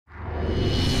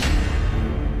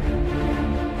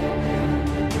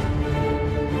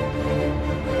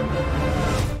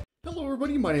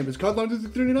My name is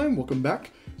Codline39. Welcome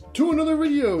back to another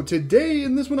video. Today,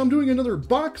 in this one, I'm doing another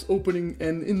box opening,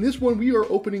 and in this one, we are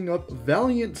opening up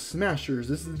Valiant Smashers.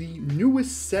 This is the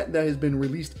newest set that has been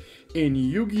released in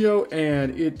Yu-Gi-Oh,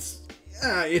 and it's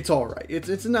alright.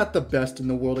 It's not the best in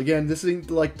the world. Again, this ain't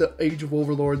like the Age of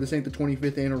Overlord. This ain't the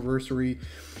 25th anniversary,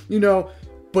 you know,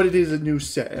 but it is a new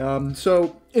set.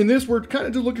 So in this, we're kind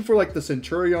of just looking for like the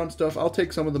Centurion stuff. I'll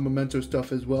take some of the Memento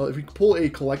stuff as well. If we pull a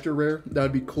collector rare, that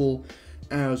would be cool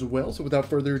as well. So without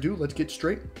further ado, let's get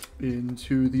straight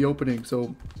into the opening.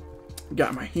 So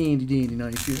got my handy dandy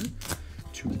knife here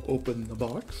to open the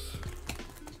box.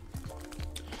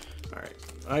 All right,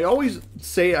 I always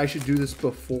say I should do this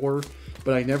before,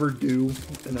 but I never do,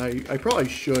 and I probably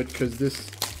should, because this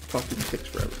fucking takes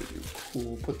forever to do.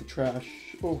 We'll put the trash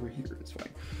over here. It's fine.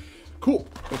 Cool.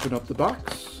 Open up the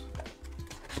box,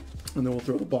 and then we'll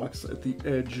throw the box at the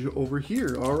edge over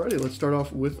here. Alrighty, let's start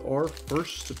off with our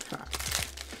first pack.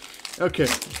 Okay,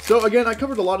 so again, I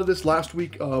covered a lot of this last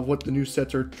week of what the new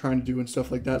sets are trying to do and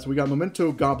stuff like that. So we got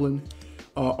Memento Goblin,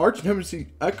 Arch Nemesis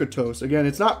Echotos. Again,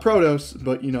 it's not Protos,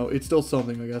 but you know, it's still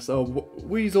something, I guess.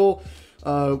 Weasel.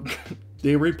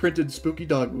 They reprinted Spooky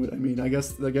Dogwood. I mean, I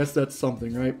guess that's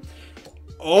something, right?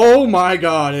 Oh my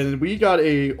god, and we got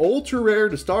a ultra rare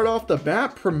to start off the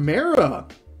bat,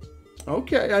 Primera.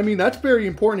 Okay, I mean, that's very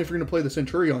important if you're going to play the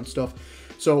Centurion stuff.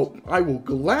 So I will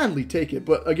gladly take it.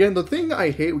 But again, the thing I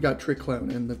hate, we got Trick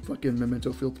Clown and the fucking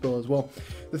Memento Field Spell as well.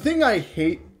 The thing I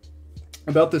hate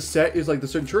about this set is like the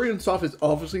Centurion stuff is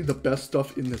obviously the best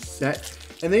stuff in the set.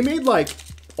 And they made like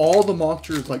all the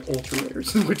monsters like ultra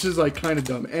rares, which is like kind of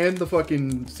dumb. And the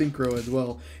fucking Synchro as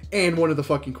well. And one of the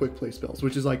fucking quick play spells,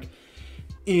 which is like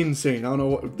insane. I don't know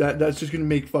what that's just gonna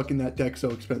make fucking that deck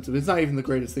so expensive. It's not even the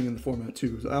greatest thing in the format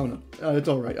too, so I don't know. It's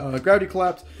all right. Gravity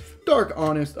Collapse, Dark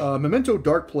Honest, Memento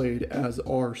Dark Blade as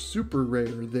our super rare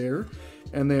there,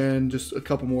 and then just a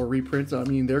couple more reprints. I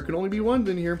mean, there can only be one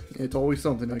in here. It's always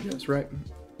something, I guess, right?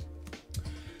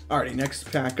 Alrighty,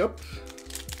 next pack up.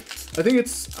 I think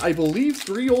it's, I believe,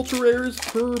 3 ultra rares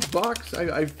per box.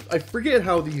 I forget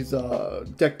how these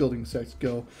deck building sets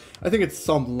go. I think it's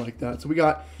something like that. So we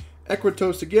got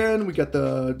Equitos again, we got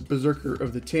the Berserker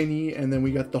of the Tinny, and then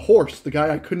we got the horse, the guy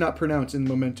I could not pronounce in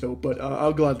Memento, but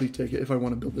I'll gladly take it if I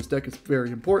want to build this deck. It's very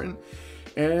important.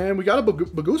 And we got a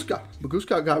Baguska.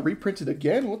 Baguska got reprinted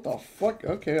again? What the fuck?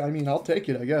 Okay, I mean, I'll take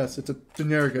it, I guess. It's a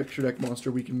generic extra deck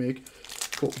monster we can make.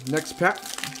 Cool. Next pack.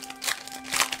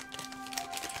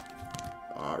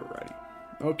 Alrighty.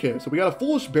 Okay, so we got a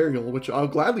Foolish Burial, which I'll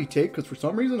gladly take, because for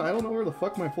some reason, I don't know where the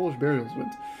fuck my Foolish Burials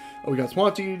went. Oh, we got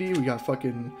Swamp Deity, we got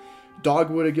fucking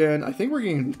Dogwood again. I think we're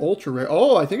getting an ultra rare.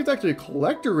 Oh, I think it's actually a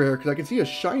collector rare, because I can see a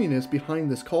shininess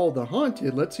behind this called the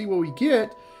Haunted. Let's see what we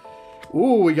get.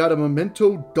 Ooh, we got a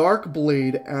Memento Dark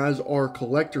Blade as our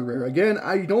collector rare. Again,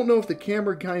 I don't know if the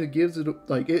camera kind of gives it,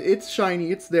 like, it's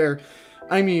shiny, it's there.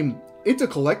 I mean, it's a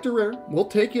collector rare. We'll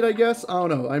take it, I guess. I don't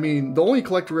know. I mean, the only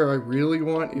collector rare I really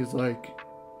want is, like,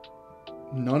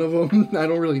 none of them. I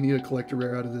don't really need a collector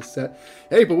rare out of this set.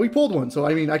 Hey, but we pulled one, so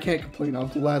I mean, I can't complain. I'll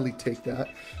gladly take that.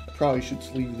 I probably should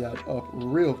sleeve that up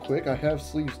real quick. I have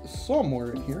sleeves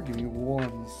somewhere in here. Give me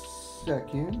 1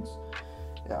 second.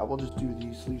 Yeah, we'll just do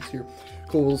these sleeves here.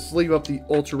 Cool. We'll sleeve up the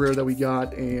ultra rare that we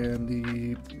got and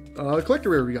the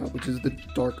collector rare we got, which is the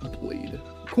Dark Blade.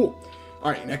 Cool.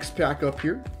 All right, next pack up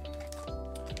here.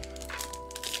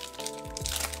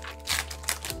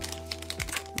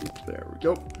 There we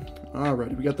go.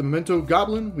 Alright, we got the Memento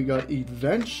Goblin, we got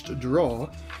Advanced Draw,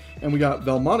 and we got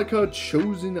Valmonica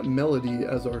Chosen Melody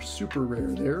as our super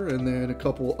rare there, and then a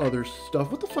couple other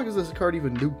stuff. What the fuck does this card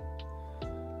even do?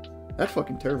 That's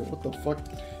fucking terrible. What the fuck?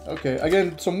 Okay,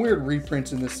 again, some weird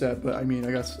reprints in this set, but I mean,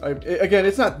 I guess, again,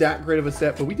 it's not that great of a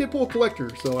set, but we did pull a collector,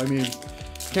 so I mean,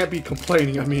 can't be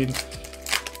complaining. I mean,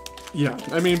 yeah,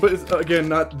 I mean, but it's, again,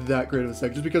 not that great of a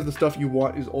set, just because the stuff you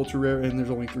want is ultra rare, and there's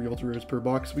only 3 ultra rares per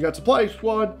box. We got Supply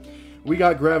Squad, we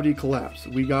got Gravity Collapse,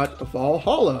 we got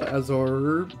Valhalla as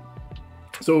our,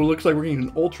 so it looks like we're getting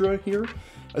an ultra here.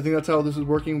 I think that's how this is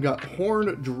working. We got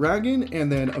Horned Dragon,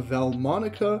 and then a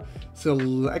Valmonica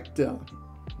Selecta.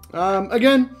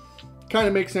 Again, kind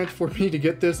of makes sense for me to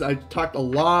get this. I talked a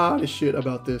lot of shit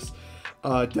about this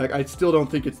deck. I still don't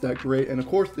think it's that great, and of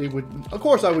course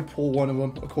I would pull one of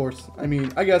them. Of course, I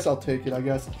mean, I guess I'll take it. I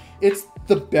guess it's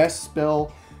the best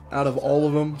spell out of all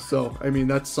of them, so I mean,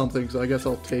 that's something, so I guess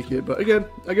I'll take it. But again,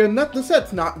 the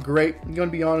set's not great, I'm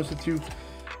gonna be honest with you,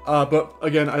 but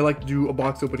again, I like to do a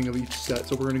box opening of each set,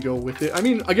 so we're gonna go with it. I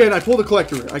mean, again, I pulled a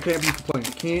collector rare. I can't be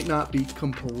complaining. Cannot be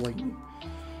complaining.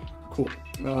 Cool.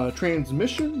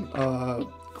 Transmission,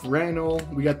 Granule.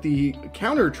 We got the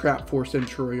counter trap for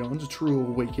Centurions, True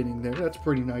Awakening there. That's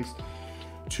pretty nice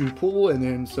to pull. And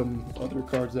then some other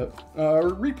cards that are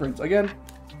reprints. Again,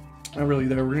 not really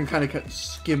there. We're going to kind of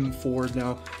skim forward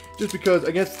now. Just because,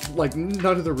 I guess, like,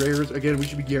 none of the rares, again, we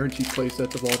should be guaranteed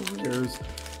playsets of all the rares.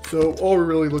 So, all we're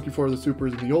really looking for are the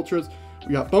supers and the ultras.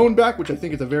 We got Boneback, which I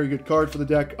think is a very good card for the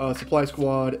deck. Supply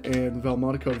Squad and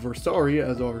Valmonica Versari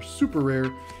as our super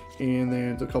rare. And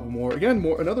then a couple more. Again,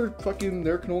 another fucking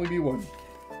There Can Only Be One.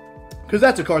 Because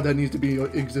that's a card that needs to be in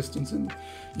existence in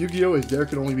Yu-Gi-Oh! Is There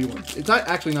Can Only Be One. It's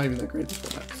actually not even that great, this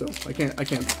format, so I can't.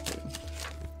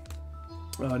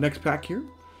 Next pack here.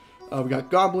 We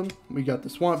got Goblin, we got the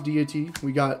Swamp Deity,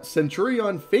 we got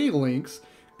Centurion Phalanx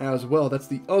as well. That's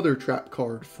the other trap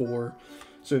card for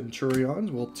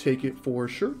Centurions. We'll take it for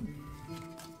sure.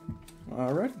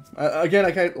 Alright. Again,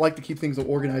 I kind of like to keep things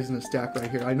organized in the stack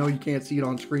right here. I know you can't see it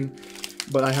on screen,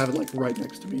 but I have it like right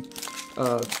next to me.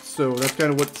 So that's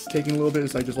kind of what's taking a little bit,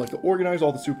 is I just like to organize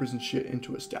all the supers and shit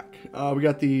into a stack. We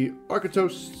got the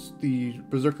Arkatos, the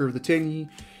Berserker of the Tenyi,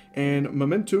 and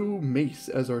Memento Mace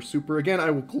as our super. Again, I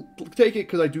will take it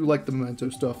because I do like the Memento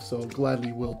stuff, so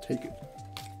gladly will take it.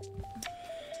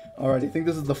 Alright, I think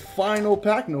this is the final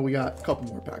pack. No, we got a couple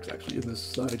more packs actually in this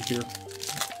side here.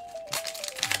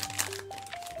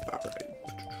 Alright.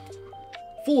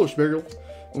 Foolish Burial,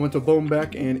 Memento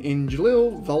Boneback, and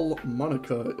Yugioh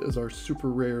Valmonica is our super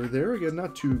rare there. Again,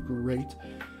 not too great.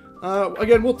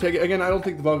 Again, we'll take it. Again, I don't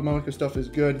think the Valmonica stuff is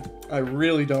good. I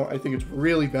really don't. I think it's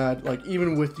really bad. Like,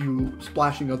 even with you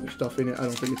splashing other stuff in it, I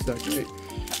don't think it's that great.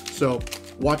 So,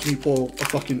 watch me pull a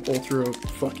fucking Ultra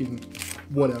fucking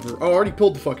whatever. Oh, I already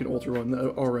pulled the fucking Ultra one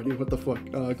already. What the fuck?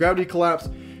 Gravity Collapse,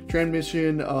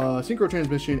 Transmission, Synchro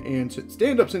Transmission, and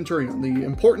Stand-Up Centurion. The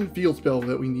important field spell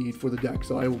that we need for the deck.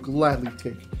 So, I will gladly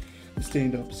take the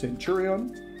Stand-Up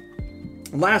Centurion.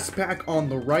 Last pack on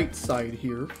the right side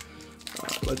here.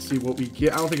 Let's see what we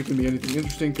get. I don't think it's going to be anything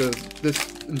interesting because this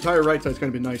entire right side's kind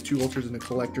of been nice. 2 ultras and a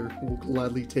collector. We'll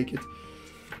gladly take it.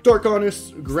 Dark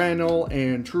Honest, Granule,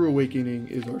 and True Awakening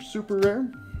is our super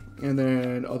rare. And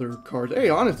then other cards. Hey,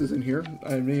 Honest is in here.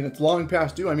 I mean, it's long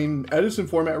past due. I mean, Edison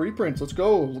format reprints. Let's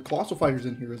go. Colossal Fighter's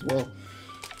in here as well.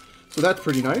 So that's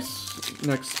pretty nice.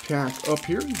 Next pack up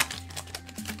here.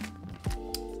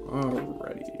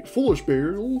 Alrighty. Foolish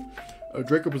Burial,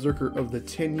 Draco Berserker of the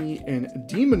Tenyi, and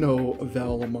Demono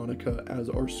Valmonica as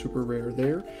our super rare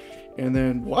there. And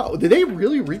then, wow, did they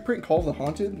really reprint Call of the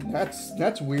Haunted?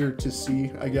 That's weird to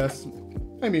see, I guess.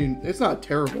 I mean, it's not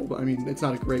terrible, but I mean, it's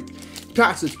not a great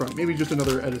passage prime. Maybe just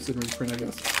another Edison reprint, I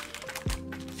guess.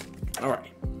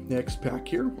 Alright, next pack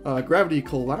here. Gravity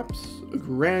Collapse,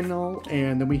 Granule,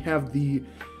 and then we have the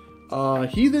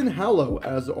Heathen Hallow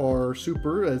as our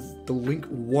super, as the Link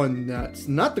 1. That's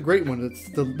not the great one.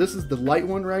 This is the light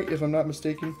one, right? If I'm not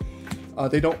mistaken.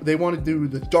 They want to do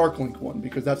the Dark Link one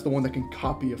because that's the one that can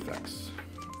copy effects.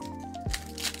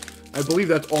 I believe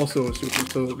that's also a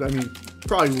super. So I mean,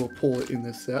 probably will pull it in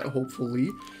this set, hopefully.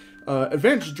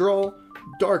 Advanced Draw,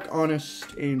 Dark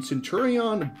Honest, and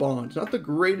Centurion Bond. Not the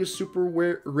greatest super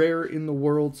rare in the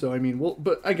world. So I mean,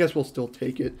 but I guess we'll still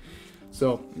take it.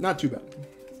 So not too bad.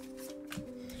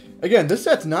 Again, this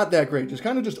set's not that great. Just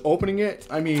kind of just opening it.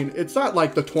 I mean, it's not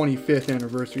like the 25th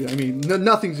anniversary. I mean,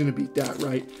 nothing's going to beat that,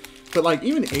 right? But, like,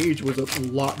 even Age was a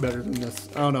lot better than this.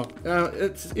 I don't know.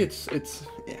 It's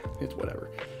whatever.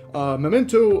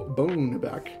 Memento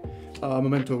Boneback.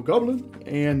 Memento Goblin.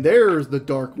 And there's the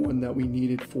dark one that we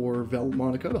needed for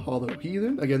Valmonica, the Hollow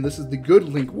Heathen. Again, this is the good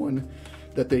Link one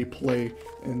that they play.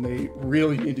 And they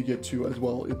really need to get to as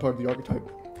well in part of the archetype.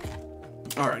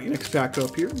 Alrighty, next pack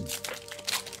up here.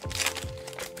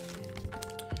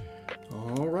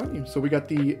 Alright, so we got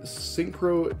the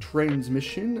Synchro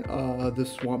Transmission, the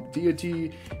Swamp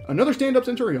Deity, another Stand-Up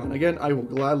Centurion. Again, I will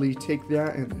gladly take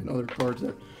that, and then other cards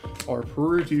that are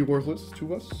pretty worthless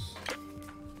to us.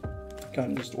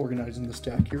 Kind of just organizing the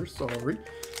stack here, sorry.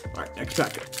 Alright, next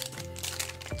packet.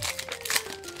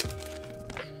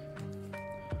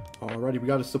 Alrighty, we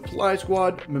got a Supply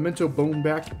Squad, Memento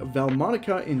Boneback,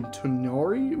 Valmonica in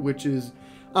Tonari, which is,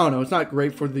 I don't know, it's not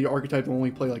great for the archetype to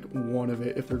only play like one of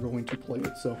it if they're going to play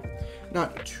it, so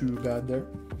not too bad there.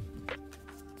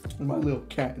 And my little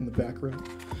cat in the background.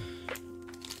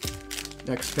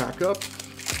 Next pack up.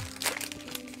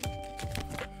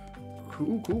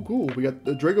 Cool. We got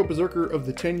the Draco Berserker of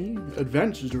the Tenyi,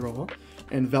 Advanced Draw,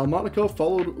 and Valmonica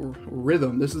Followed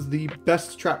Rhythm. This is the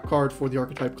best trap card for the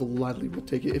archetype. Gladly will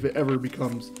take it if it ever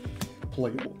becomes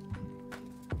playable.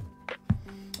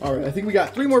 Alright, I think we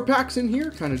got 3 more packs in here.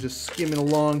 Kind of just skimming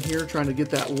along here, trying to get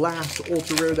that last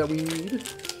ultra rare that we need.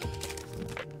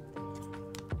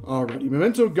 Alrighty,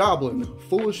 Memento Goblin,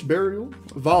 Foolish Burial,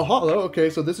 Valhalla. Okay,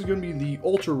 so this is going to be the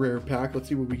ultra rare pack. Let's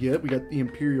see what we get. We got the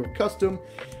Imperial Custom.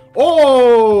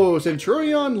 Oh,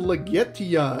 Centurion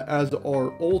Legetia as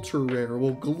our ultra rare.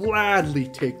 We'll gladly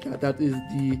take that. That is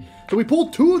the... So we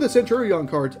pulled 2 of the Centurion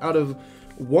cards out of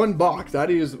 1 box. That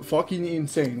is fucking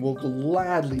insane. We'll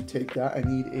gladly take that. I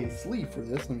need a sleeve for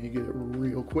this. Let me get it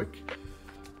real quick.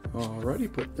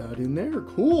 Alrighty, put that in there.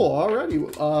 Cool.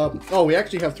 Alrighty. Oh, we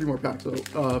actually have 3 more packs.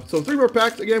 So 3 more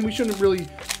packs. Again, we shouldn't really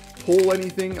pull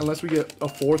anything unless we get a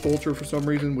 4th ultra for some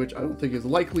reason, which I don't think is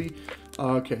likely.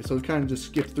 Okay, so we kind of just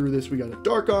skip through this. We got a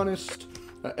Dark Honest,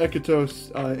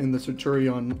 Ekatos in the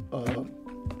Centurion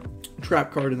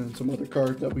trap card, and then some other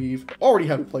cards that we've already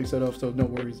had a playset of, so no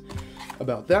worries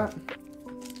about that.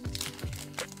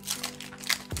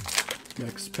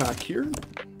 Next pack here.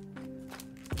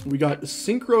 We got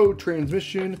Synchro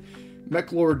Transmission,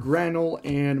 Mechlord Granule,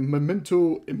 and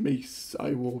Memento Mace.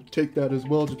 I will take that as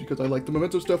well just because I like the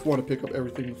Memento stuff. Want to pick up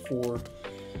everything for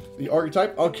the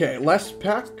archetype. Okay, last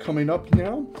pack coming up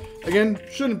now. Again,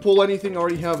 shouldn't pull anything.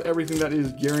 Already have everything that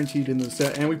is guaranteed in the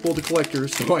set. And we pulled the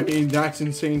collectors, so I mean, that's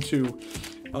insane too.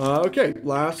 Okay,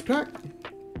 last pack.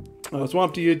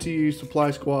 Swamp Deity, Supply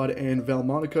Squad, and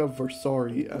Valmonica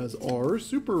Versari as our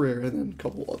super rare. And then a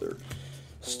couple other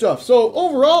stuff. So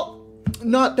overall,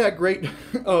 not that great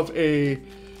of a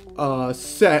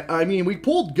set. I mean, we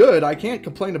pulled good. I can't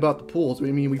complain about the pulls. I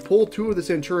mean, we pulled 2 of the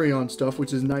Centurion stuff,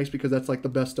 which is nice because that's like the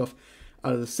best stuff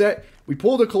out of the set. We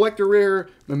pulled a collector rare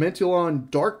Mementilon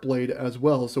Darkblade as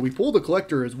well, so we pulled a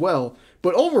collector as well.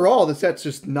 But overall, the set's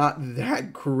just not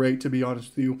that great, to be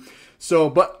honest with you.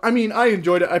 So, but I mean, I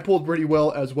enjoyed it. I pulled pretty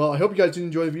well as well. I hope you guys did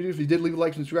enjoy the video. If you did, leave a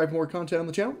like and subscribe for more content on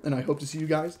the channel, and I hope to see you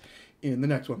guys in the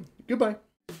next one. Goodbye.